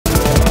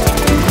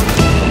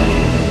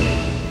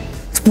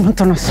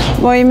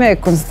Moje ime je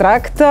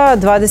Konstrakta.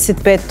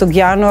 25.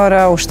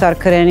 januara u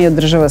Štark Areni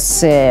održava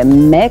se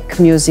MAC,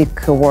 Music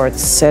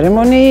Awards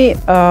Ceremony.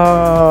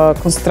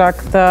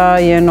 Konstrakta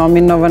je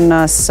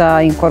nominovana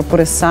sa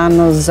Incorpore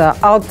Sano za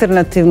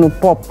alternativnu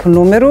pop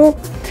numeru.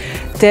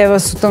 Te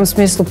vas u tom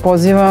smislu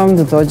pozivam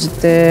da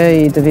dođete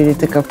i da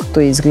vidite kako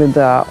to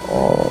izgleda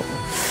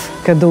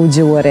kada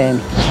uđe u arenu.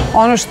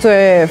 Ono što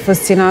je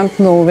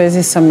fascinantno u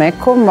vezi sa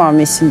MAC-om, a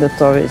mislim da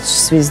to već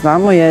svi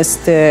znamo,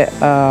 jeste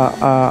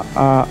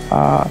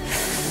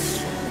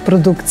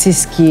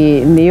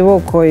produkcijski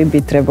nivo koji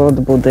bi trebalo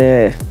da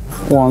bude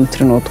u ovom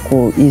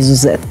trenutku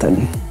izuzetan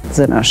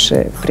za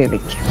naše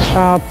prilike.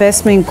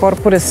 Pesma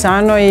Incorpore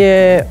Sano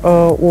je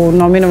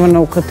nominovana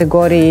u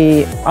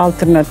kategoriji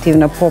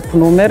alternativna pop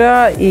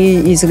numera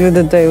i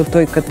izgleda da je u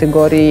toj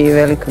kategoriji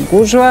velika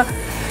gužva.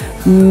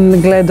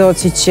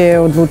 Gledaoci će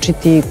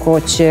odlučiti ko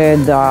će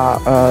da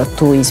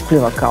tu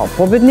ispliva kao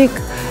pobednik,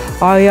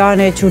 a ja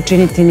neću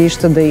učiniti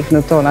ništa da ih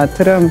na to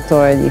nateram,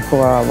 to je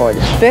njihova volja.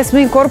 Pesma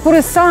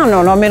Incorpore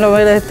Sano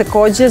nominovana je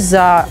takođe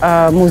za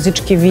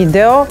muzički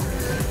video,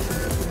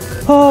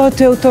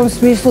 te u tom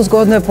smislu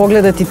zgodno je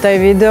pogledati taj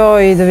video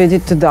i da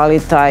vidite da li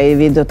taj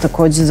video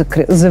takođe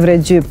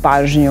zavređuje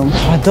pažnju.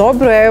 Pa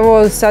dobro,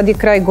 evo sad je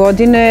kraj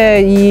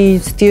godine i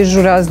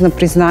stižu razna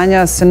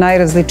priznanja sa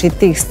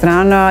najrazličitijih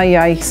strana,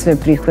 ja ih sve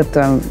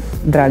prihvatam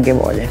drage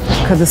volje.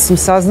 Kada sam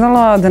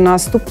saznala da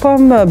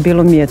nastupam,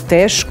 bilo mi je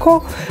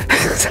teško,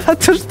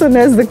 zato što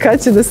ne znam kada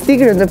ću da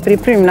stignem da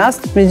pripremim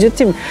nastup,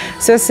 međutim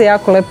sve se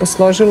jako lepo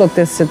složilo,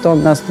 te se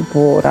tom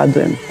nastupu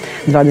radujem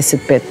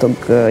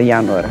 25.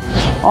 januara.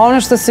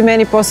 Ono što se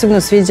meni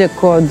posebno sviđa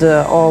kod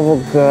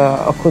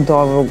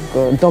ovog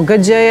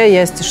događaja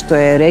jeste što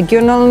je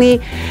regionalni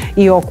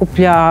i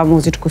okuplja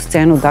muzičku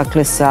scenu,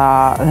 dakle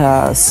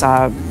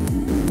sa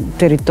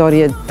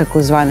teritorije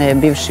takozvane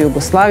bivše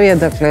Jugoslavije,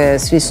 dakle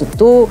svi su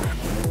tu,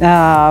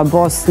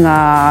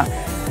 Bosna,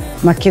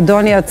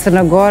 Makedonija,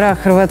 Crna Gora,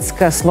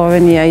 Hrvatska,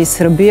 Slovenija i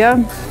Srbija.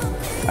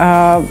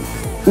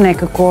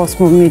 Nekako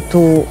smo mi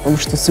tu,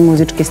 što se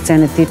muzičke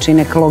scene tiče, i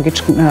neka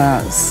logična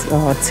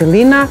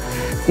celina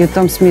i u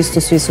tom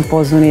smislu svi su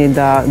pozvani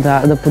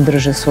da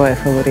podrže svoje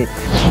favorite.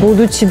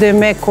 Budući da je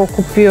MAC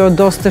okupio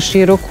dosta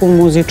široku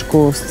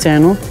muzičku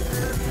scenu,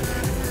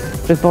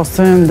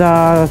 pretpostavljam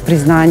da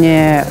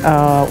priznanje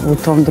u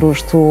tom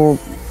društvu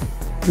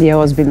je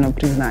ozbiljno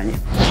priznanje.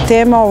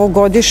 Tema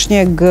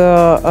ovogodišnjeg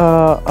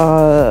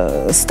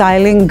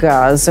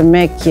stylinga za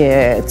MAC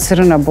je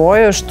crna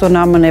boja, što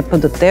nama ne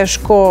pada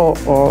teško.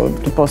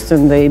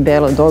 Pretpostavljam da je i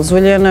bela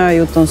dozvoljena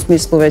i u tom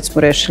smislu već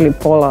smo rešili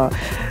pola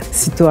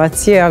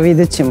situacije, a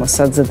vidjet ćemo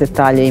sad za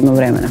detalje, ima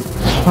vremena.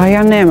 Pa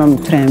ja nemam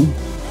tremu.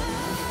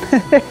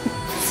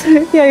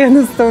 Ja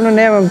jednostavno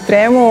nemam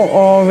tremu.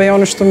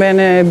 Ono što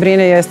mene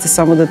brine jeste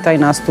samo da taj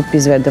nastup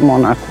izvedemo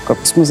onako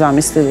kako smo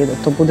zamislili, da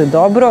to bude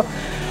dobro.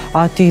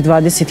 A tih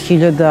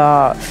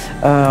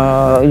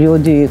 20.000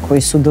 ljudi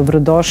koji su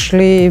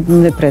dobrodošli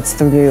ne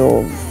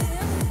predstavljaju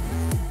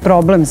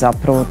problem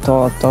zapravo,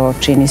 to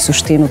čini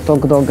suštinu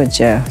tog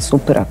događaja.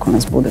 Super ako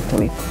nas bude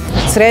toliko.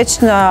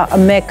 Srećna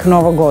MAC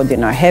Nova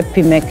godina,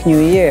 Happy MAC New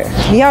Year.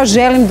 Ja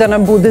želim da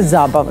nam bude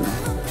zabavno.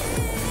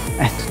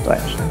 Eto, to ja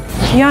želim.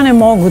 Ja ne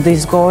mogu da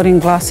izgovorim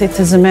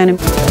glasajte za mene.